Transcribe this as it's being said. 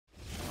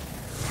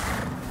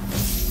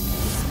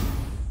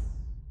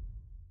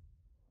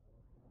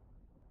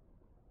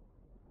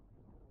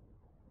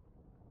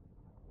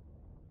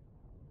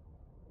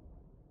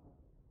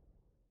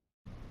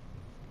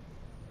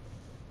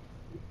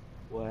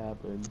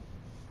happened.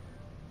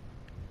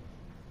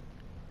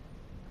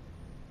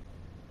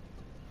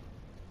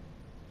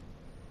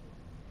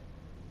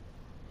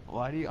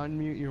 Why do you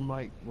unmute your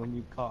mic when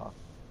you cough?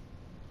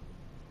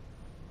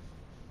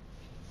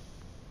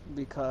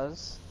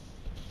 Because.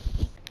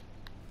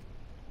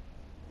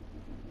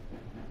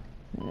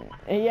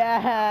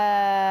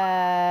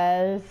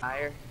 Yes.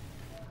 Higher.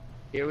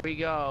 Here we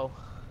go.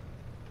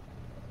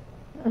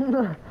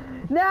 No,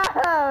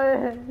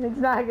 it's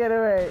not gonna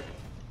work.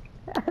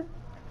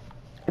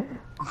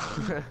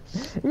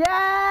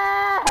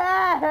 Yes!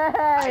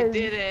 I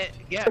did it.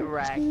 Get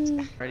wrecked.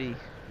 Ready?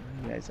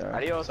 You guys are.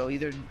 Adios. So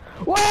either.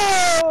 Whoa!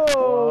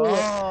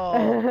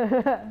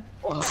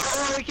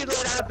 Oh, we can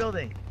let out a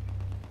building.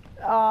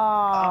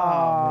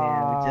 Oh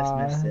man, we just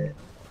missed it.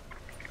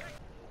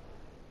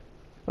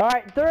 All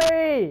right,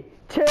 3,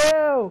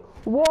 2,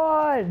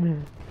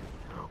 1.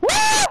 Woo!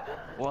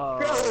 Whoa.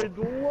 Good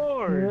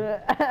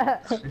lord!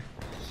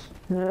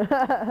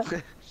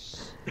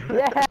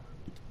 Yeah.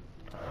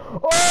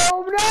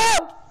 Oh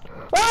no!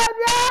 Oh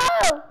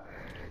no!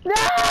 No!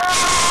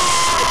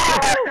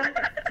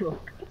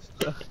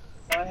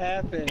 What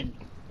happened?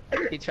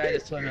 He tried to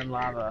swim in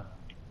lava.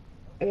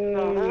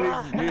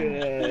 Oh,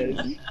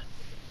 good.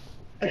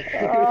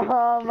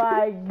 Oh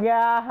my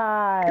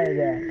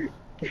god!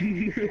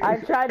 I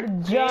tried to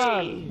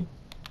jump.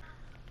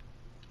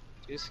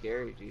 Too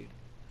scary, dude.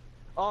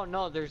 Oh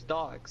no, there's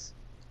dogs.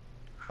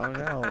 Oh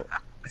no.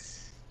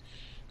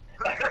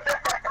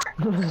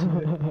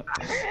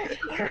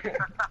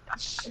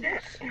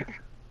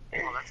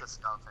 Oh, that's a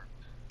skeleton.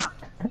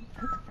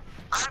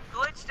 I'm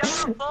glitched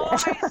out,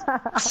 boys!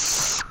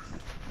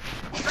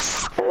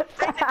 Take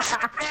the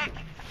diamond pick!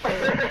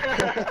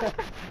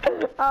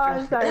 Oh,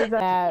 I'm sorry,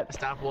 that.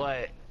 Stop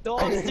what?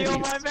 Don't steal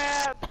my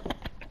map!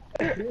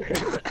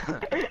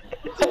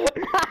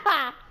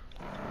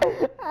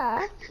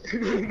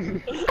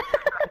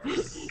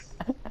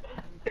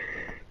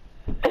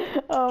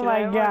 Oh Can my I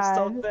have my god.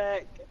 stuff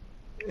back?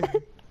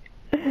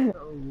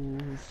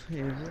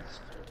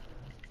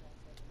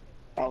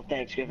 Oh,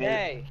 thanks, Griffin.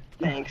 Hey!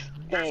 Thanks.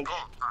 Thanks.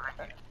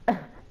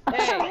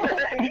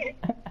 Hey!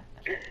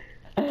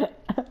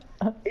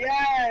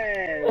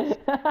 Yes!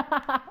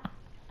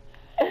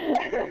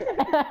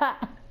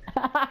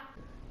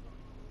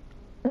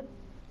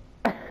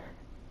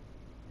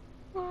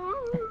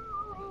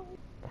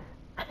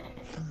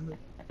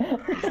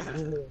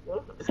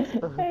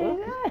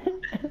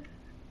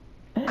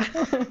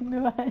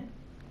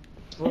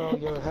 Well,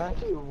 you're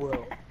happy,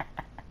 Will.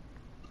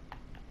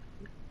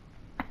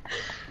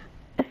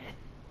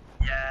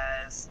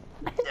 Yes.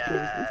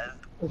 Yes.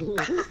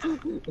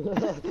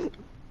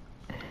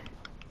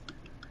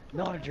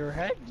 Nod your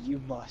head, you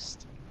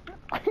must.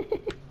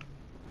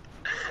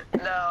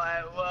 No,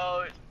 I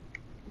won't.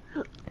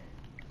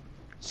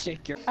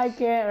 Shake your. I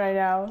can't right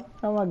now.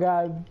 Oh my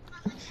god.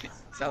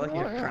 Sound like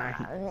you're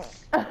crying.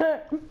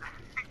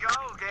 Go,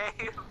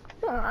 Gabe.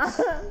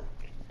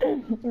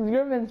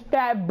 Griffin's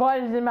fat butt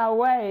is in my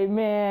way,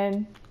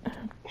 man.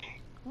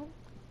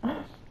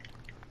 Oh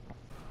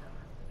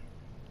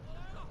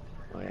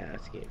yeah,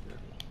 that's good.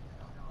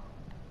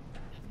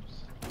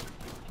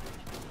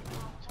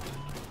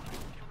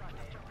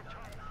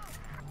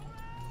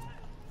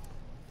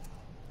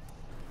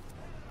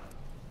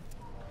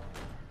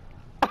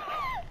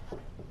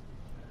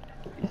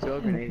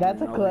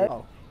 That's a clip.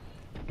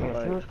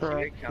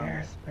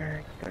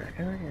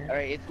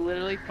 Alright, it's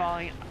literally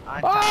falling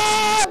on top.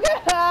 Oh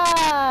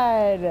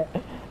god!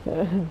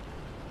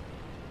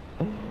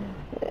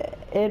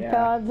 It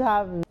fell on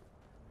top of me.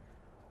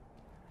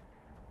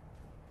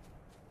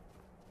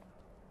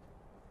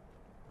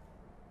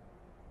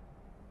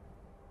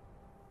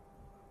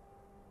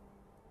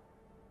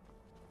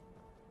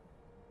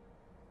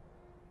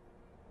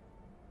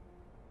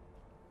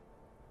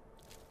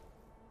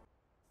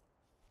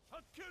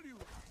 I'll kill you!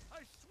 I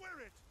swear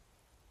it!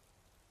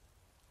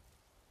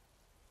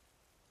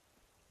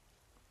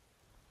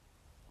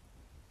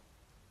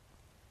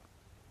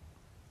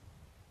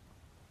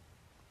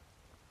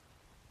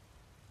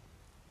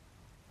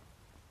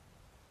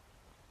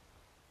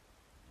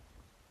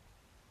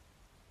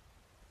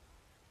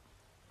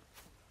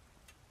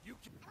 You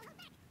can...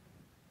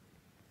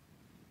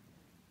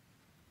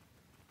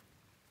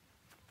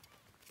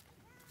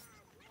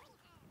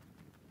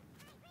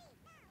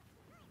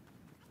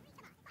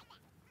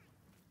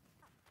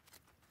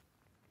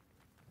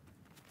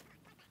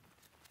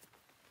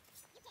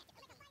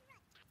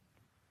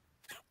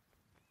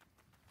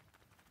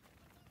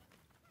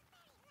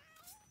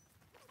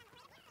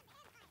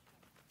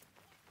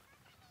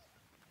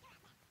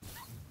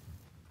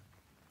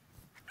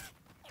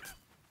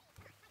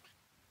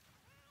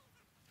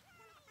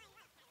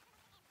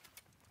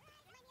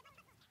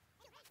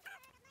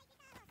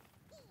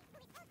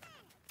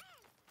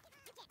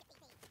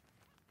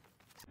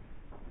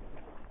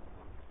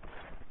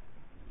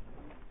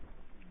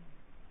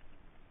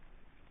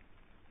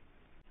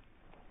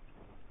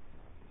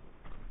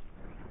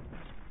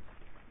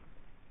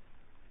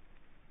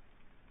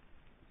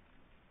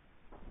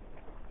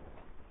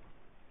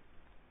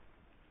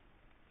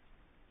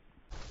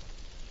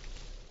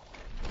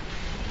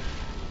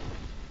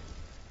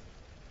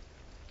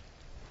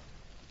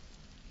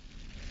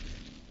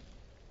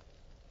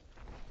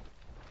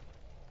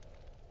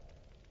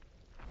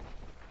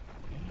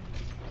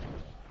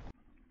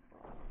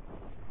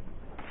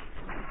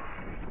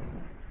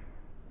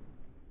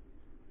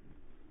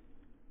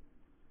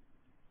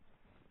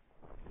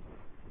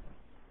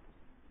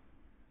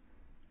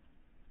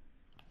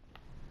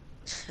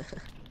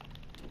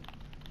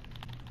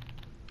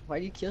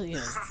 Why'd you kill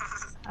him?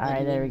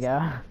 Alright, there we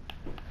go.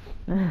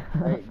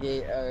 Alright,